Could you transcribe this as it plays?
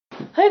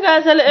Hi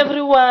guys, hello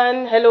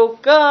everyone, hello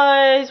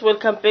guys,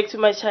 welcome back to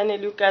my channel.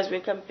 You guys,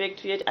 welcome back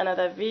to yet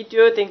another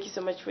video. Thank you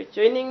so much for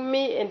joining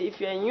me, and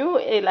if you are new,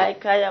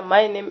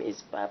 my name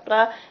is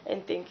Barbara,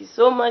 and thank you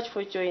so much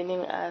for joining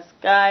us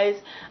guys.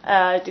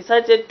 I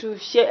decided to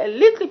share a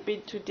little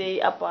bit today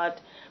about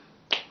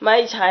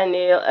my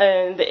channel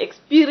and the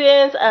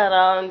experience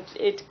around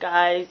it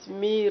guys,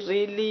 me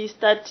really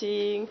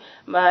starting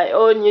my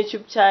own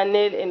YouTube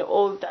channel and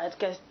all that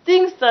guys,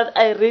 things that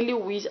I really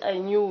wish I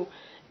knew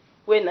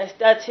when I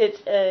started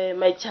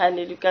my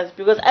channel, you guys,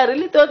 because I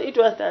really thought it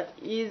was that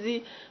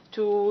easy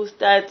to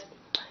start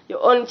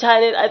your own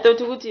channel. I thought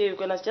you're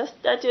gonna just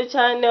start your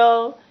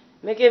channel,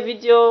 make a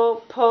video,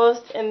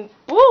 post, and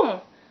boom,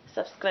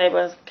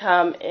 subscribers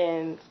come,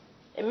 and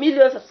a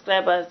million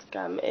subscribers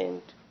come,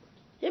 and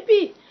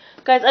happy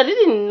guys. I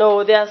didn't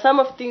know there are some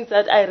of things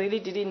that I really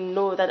didn't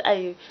know that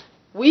I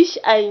wish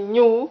I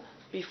knew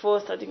before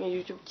starting a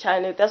YouTube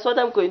channel. That's what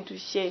I'm going to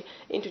share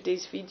in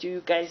today's video,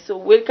 you guys. So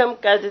welcome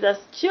guys, let us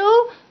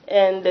chill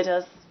and let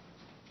us,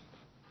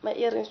 my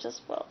earrings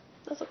just fell,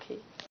 that's okay.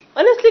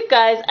 Honestly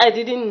guys, I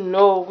didn't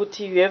know that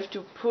you have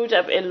to put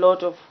up a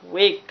lot of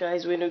work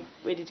guys when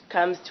it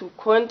comes to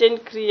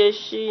content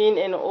creation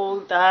and all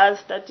that,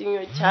 starting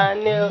your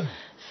channel,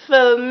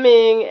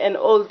 filming and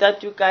all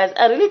that, you guys.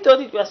 I really thought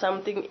it was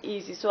something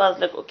easy, so I was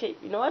like, okay,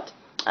 you know what,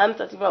 I'm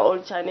starting my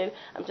own channel,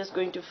 I'm just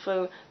going to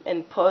film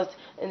and post,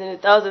 and then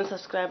 1,000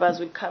 subscribers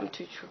will come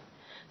to you.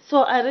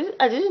 So I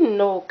didn't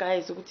know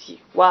guys,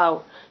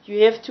 wow,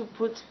 you have to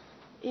put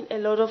in a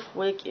lot of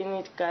work in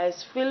it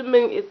guys.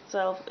 Filming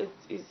itself,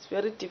 it's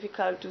very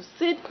difficult to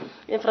sit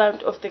in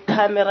front of the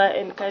camera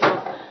and kind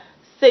of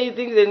say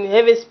things and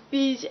have a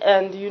speech,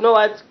 and you know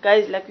what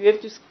guys, like you have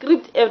to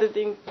script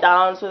everything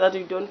down so that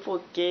you don't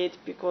forget,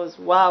 because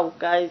wow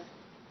guys,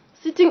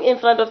 sitting in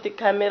front of the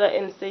camera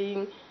and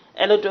saying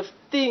a lot of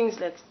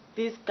things like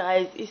this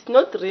guys, is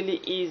not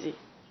really easy.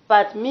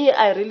 But me,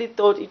 I really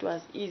thought it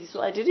was easy,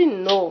 so I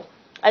didn't know.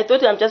 I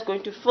thought I'm just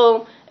going to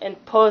film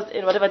and post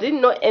and whatever. I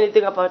didn't know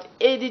anything about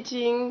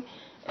editing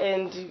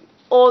and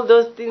all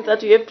those things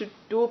that you have to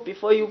do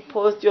before you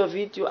post your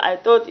video. I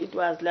thought it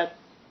was like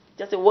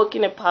just a walk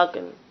in a park.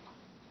 And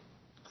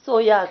so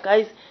yeah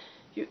guys,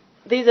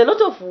 there's a lot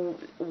of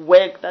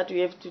work that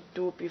you have to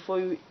do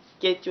before you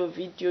get your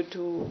video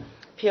to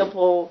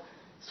people.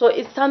 So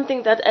it's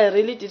something that I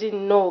really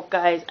didn't know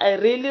guys. I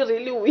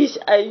really wish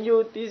I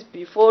knew this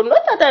before. Not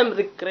that I'm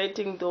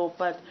regretting though,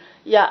 but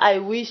yeah, I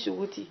wish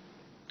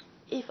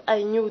if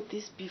I knew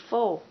this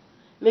before,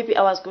 maybe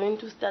I was going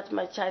to start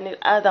my channel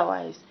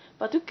otherwise.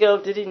 But you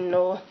girl didn't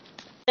know.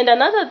 And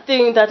another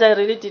thing that I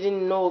really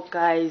didn't know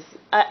guys,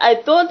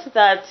 I thought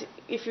that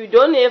if you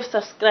don't have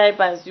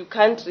subscribers, you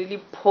can't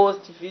really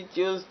post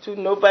videos to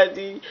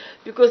nobody.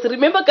 Because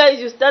remember guys,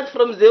 you start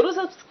from 0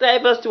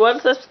 subscribers to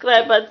 1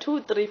 subscriber,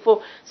 2, 3,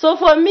 4. So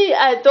for me,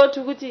 I thought,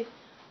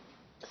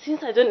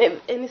 since I don't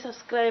have any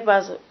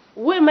subscribers,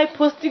 who am I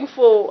posting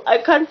for?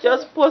 I can't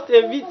just post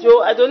a video.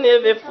 I don't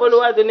have a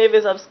follower, I don't have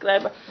a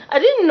subscriber. I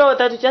didn't know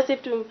that you just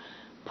have to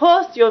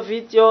post your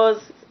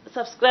videos,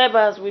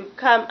 subscribers will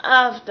come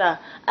after.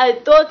 I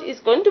thought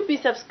it's going to be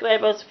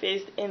subscribers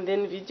first and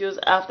then videos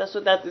after, so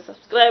that the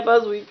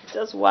subscribers will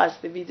just watch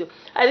the video.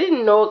 I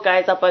didn't know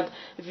guys about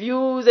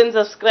views and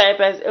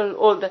subscribers and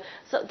all that.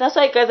 So that's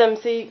why guys, I'm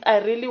saying I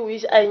really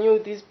wish I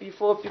knew this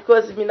before,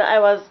 because I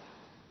was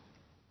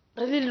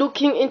really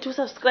looking into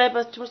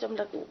subscribers too much. I'm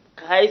like, oh,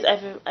 guys,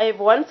 I have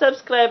 1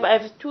 subscriber, I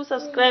have 2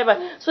 subscribers,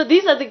 so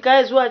these are the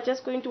guys who are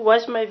just going to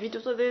watch my video,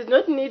 so there's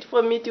no need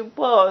for me to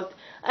post.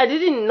 I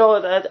didn't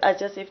know that I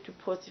just have to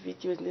post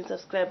videos and then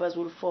subscribers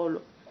will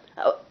follow.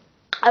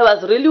 I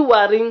was really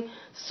worrying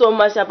so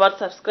much about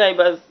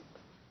subscribers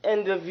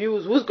and the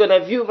views, who's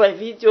gonna view my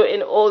video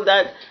and all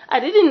that. I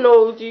didn't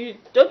know you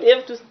don't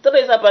have to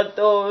stress about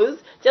those.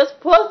 Just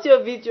post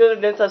your video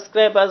and then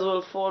subscribers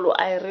will follow.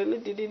 I really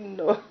didn't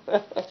know.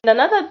 And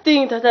another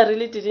thing that I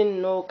really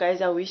didn't know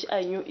guys, I wish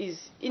I knew,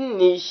 is in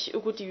niche.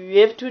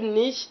 You have to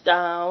niche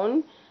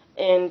down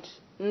and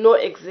know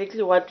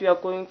exactly what you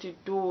are going to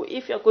do.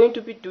 If you're going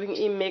to be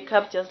doing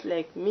makeup just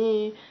like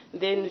me,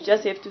 then you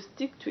just have to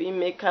stick to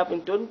makeup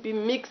and don't be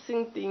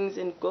mixing things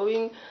and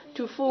going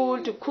to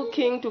food, to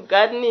cooking, to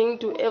gardening,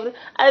 to everything.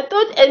 I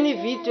thought any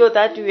video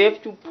that you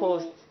have to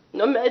post,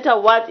 no matter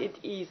what it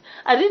is.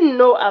 I didn't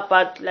know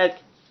about like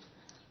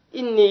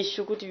in niche,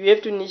 you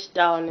have to niche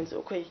down and say,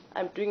 okay,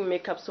 I'm doing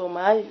makeup, so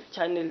my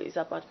channel is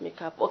about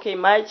makeup. Okay,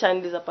 my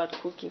channel is about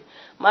cooking.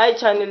 My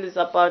channel is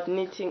about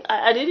knitting.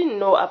 I didn't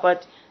know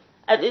about,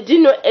 I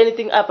didn't know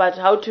anything about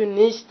how to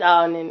niche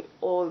down and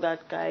all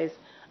that guys.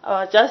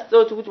 I just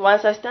thought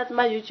once I start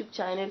my YouTube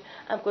channel,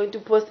 I'm going to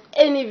post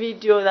any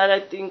video that I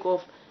think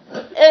of,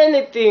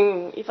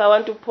 anything. If I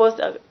want to post,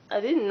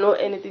 I didn't know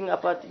anything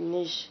about the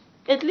niche.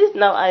 At least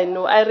now I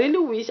know. I really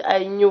wish I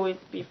knew it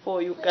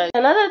before, you guys.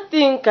 Another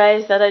thing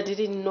guys that I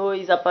didn't know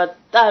is about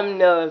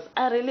thumbnails.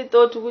 I really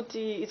thought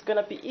it's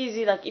gonna be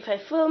easy, like if I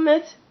film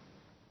it,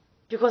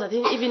 because I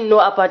didn't even know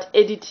about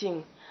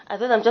editing. I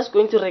thought I'm just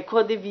going to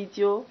record the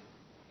video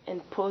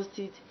and post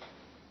it,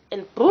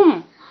 and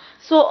boom,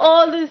 So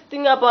all this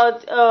thing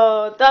about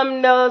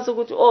thumbnails,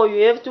 oh,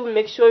 you have to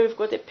make sure you've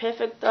got a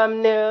perfect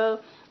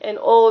thumbnail and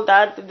all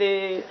that.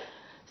 The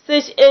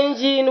search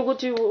engine,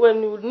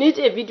 when you need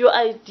a video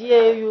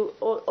idea, you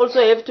also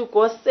have to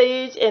go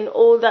search and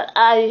all that.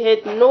 I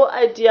had no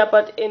idea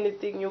about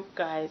anything, you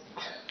guys.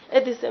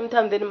 At the same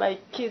time, then my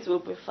kids will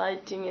be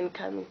fighting and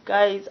coming.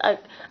 Guys, I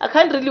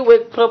can't really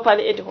work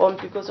properly at home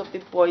because of the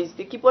boys.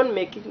 They keep on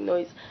making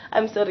noise.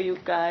 I'm sorry, you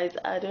guys.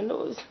 I don't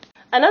know.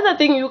 Another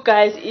thing, you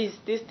guys, is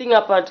this thing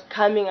about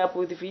coming up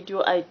with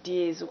video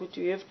ideas.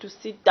 You have to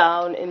sit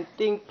down and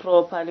think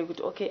properly.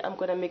 Okay, I'm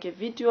gonna make a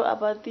video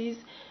about this,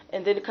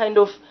 and then kind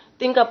of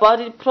think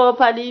about it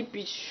properly.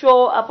 Be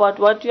sure about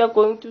what you are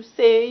going to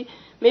say.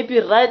 Maybe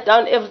write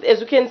down everything. As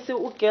you can see,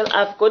 okay,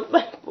 I've got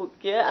my book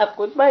here. I've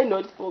got my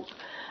notebook.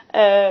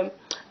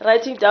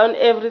 Writing down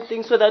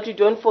everything so that you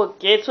don't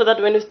forget. So that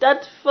when you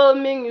start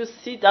filming, you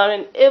sit down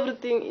and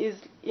everything is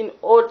in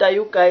order,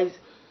 you guys.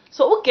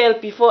 So okay,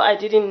 before I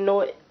didn't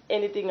know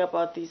anything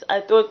about this.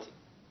 I thought,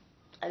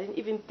 I didn't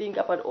even think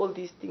about all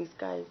these things,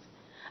 guys.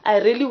 I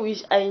really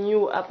wish I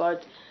knew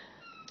about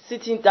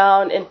sitting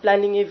down and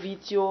planning a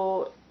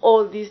video,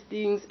 all these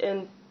things,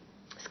 and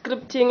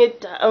scripting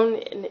it down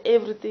and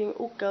everything.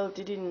 Girl,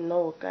 didn't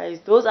know, guys.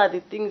 Those are the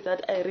things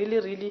that I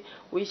really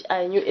wish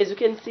I knew. As you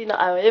can see now,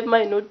 I have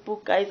my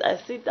notebook, guys. I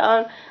sit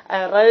down,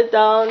 I write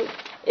down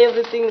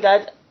everything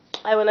that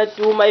I want to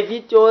do. My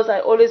videos, I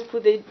always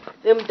put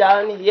them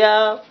down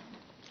here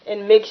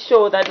and make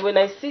sure that when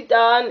I sit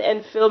down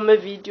and film a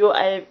video,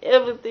 I have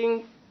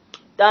everything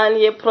done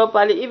here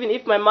properly. Even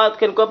if my mouth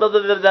can go blah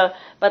blah blah blah,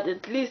 but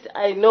at least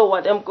I know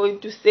what I'm going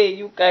to say,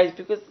 you guys,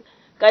 because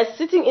guys,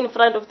 sitting in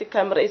front of the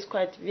camera is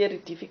quite very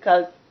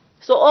difficult.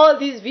 So all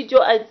these video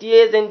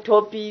ideas and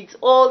topics,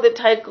 all the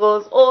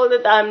titles, all the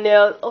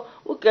thumbnails,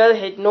 oh girl,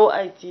 had no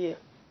idea.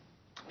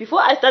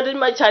 Before I started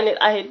my channel,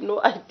 I had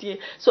no idea.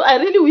 So I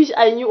really wish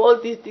I knew all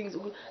these things,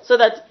 so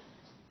that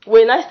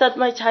when I start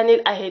my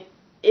channel, I had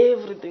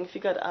everything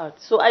figured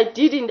out. So I had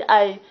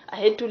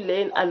to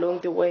learn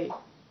along the way.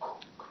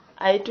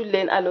 I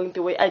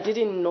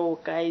didn't know,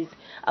 guys,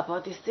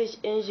 about the search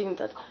engine,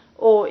 that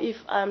if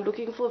I'm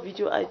looking for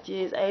video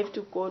ideas, I have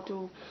to go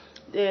to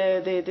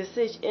the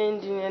search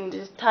engine and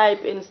just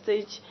type and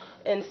search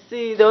and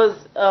see those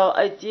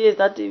ideas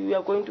that we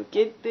are going to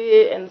get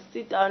there, and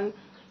sit down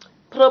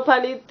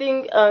properly,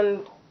 think,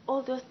 and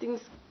all those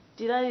things.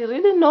 Did I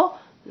really know?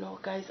 No,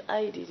 guys,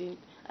 I didn't.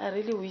 I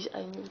really wish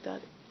I knew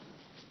that.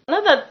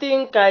 Another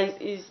thing, guys,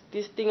 is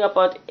this thing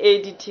about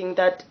editing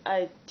that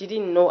I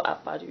didn't know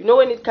about. You know,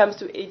 when it comes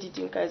to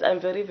editing, guys,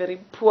 I'm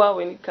very poor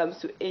when it comes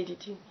to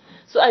editing.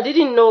 So I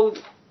didn't know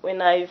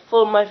when I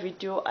film my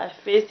video, I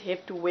first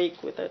have to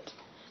work with it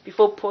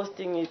before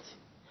posting it,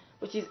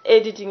 which is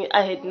editing.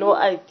 I had no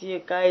idea,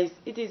 guys.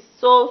 It is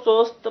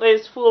so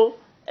stressful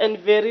and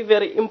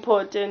very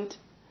important.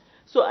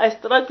 So I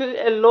struggle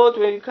a lot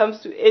when it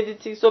comes to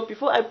editing. So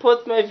before I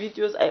post my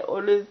videos, I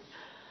always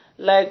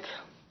like,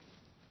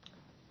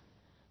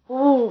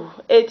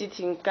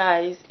 editing,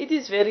 guys. It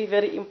is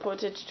very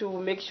important to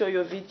make sure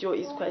your video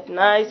is quite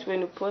nice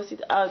when you post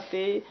it out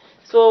there.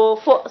 So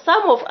for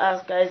some of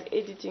us, guys,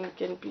 editing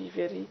can be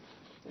very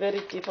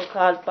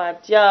difficult.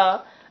 But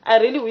yeah, I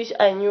really wish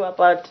I knew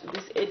about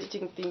this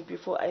editing thing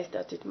before I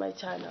started my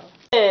channel.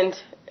 And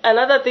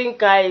another thing,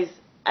 guys,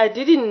 I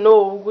didn't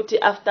know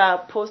that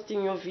after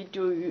posting your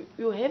video,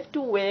 you have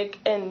to work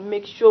and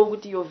make sure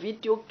that your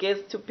video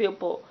gets to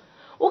people.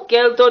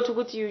 Girl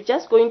thought you're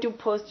just going to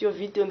post your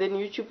video and then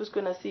YouTube is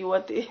gonna see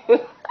what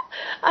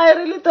I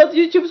really thought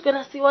YouTube is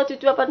gonna see what you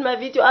do about my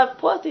video. I've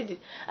posted it.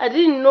 I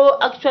didn't know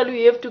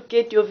actually you have to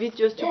get your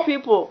videos to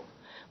people.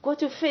 Go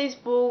to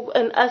Facebook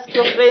and ask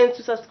your friends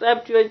to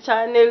subscribe to your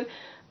channel,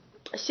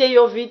 share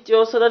your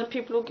video so that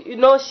people,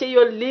 share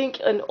your link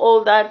and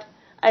all that.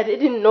 I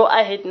didn't know.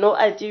 I had no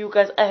idea, you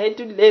guys. I had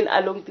to learn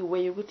along the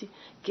way.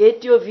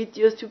 Get your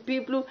videos to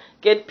people,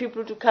 get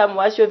people to come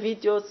watch your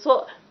videos.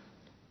 So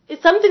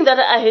it's something that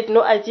I had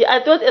no idea.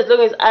 I thought as long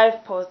as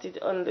I've posted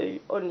on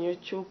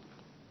YouTube,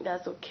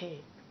 that's okay.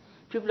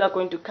 People are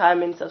going to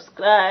come and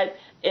subscribe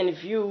and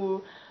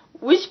view.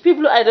 Which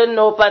people, I don't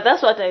know, but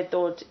that's what I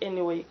thought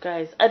anyway,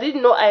 guys. I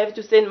didn't know I have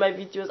to send my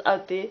videos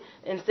out there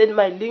and send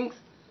my links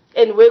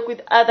and work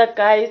with other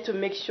guys to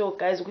make sure,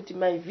 guys,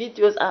 my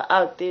videos are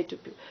out there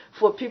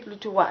for people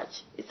to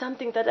watch. It's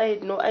something that I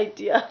had no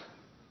idea.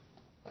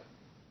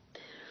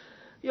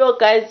 Yo,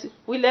 guys,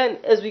 we learn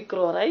as we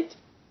grow, right?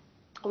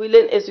 We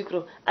learn as we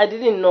grow. I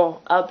didn't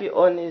know, I'll be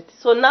honest.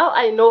 So now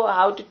I know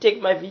how to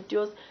take my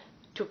videos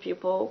to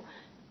people.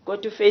 Go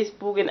to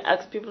Facebook and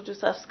ask people to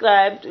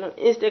subscribe, on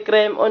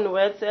Instagram, on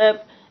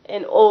WhatsApp,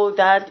 and all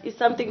that. Is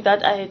something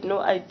that I had no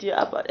idea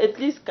about. At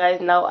least, guys,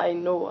 now I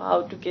know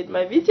how to get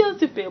my videos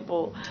to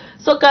people.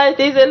 So, guys,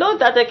 there's a lot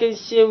that I can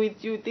share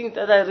with you, things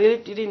that I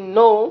really didn't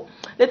know.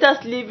 Let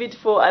us leave it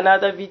for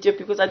another video,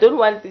 because I don't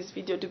want this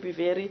video to be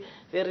very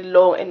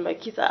long, and my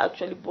kids are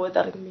actually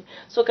bothering me.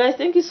 So, guys,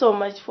 thank you so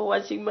much for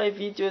watching my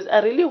videos.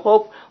 I really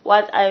hope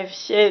what I've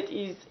shared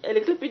is a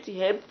little bit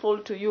helpful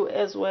to you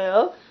as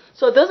well.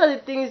 So those are the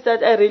things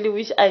that I really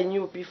wish I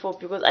knew before,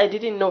 because I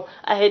didn't know.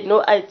 I had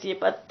no idea,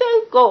 but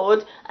thank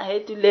God I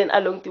had to learn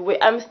along the way.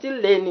 I'm still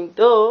learning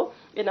though,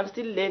 and I'm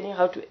still learning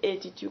how to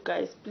edit. You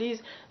guys,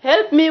 please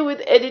help me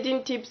with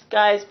editing tips,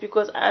 guys,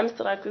 because I'm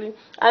struggling.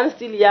 I'm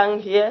still young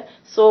here,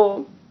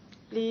 so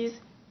please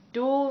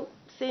do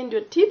send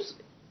your tips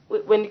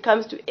when it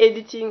comes to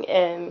editing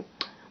and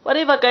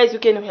whatever, guys, you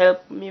can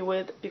help me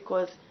with,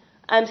 because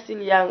I'm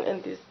still young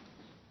in this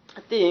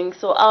thing.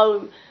 So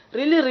I'll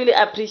really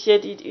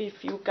appreciate it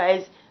if you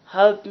guys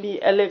help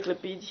me a little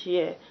bit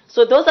here.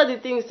 So those are the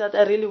things that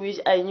I really wish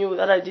I knew,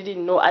 that I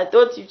didn't know. I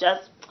thought you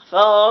just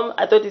film,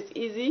 I thought it's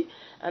easy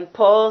and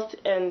post,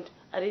 and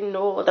I didn't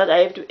know that I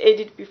have to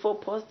edit before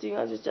posting.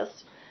 I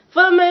just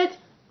film it,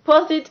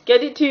 post it,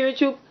 get it to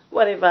YouTube,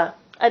 whatever.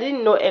 I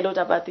didn't know a lot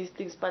about these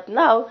things, but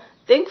now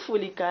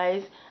thankfully,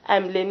 guys,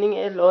 I'm learning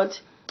a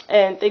lot.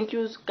 And thank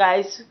you,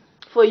 guys,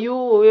 for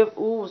you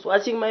who's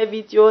watching my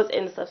videos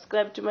and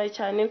subscribe to my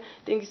channel.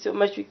 Thank you so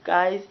much, you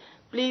guys.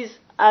 Please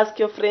ask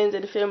your friends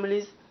and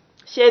families,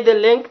 share the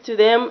link to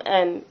them,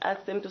 and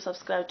ask them to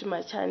subscribe to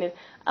my channel.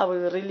 I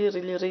will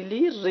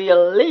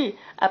really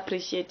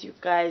appreciate you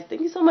guys.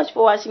 Thank you so much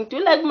for watching.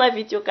 Do like my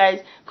video,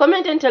 guys.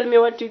 Comment and tell me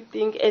what you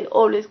think, and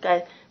always,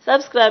 guys,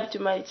 subscribe to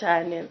my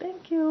channel.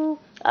 Thank you.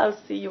 I'll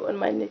see you on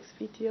my next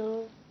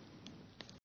video.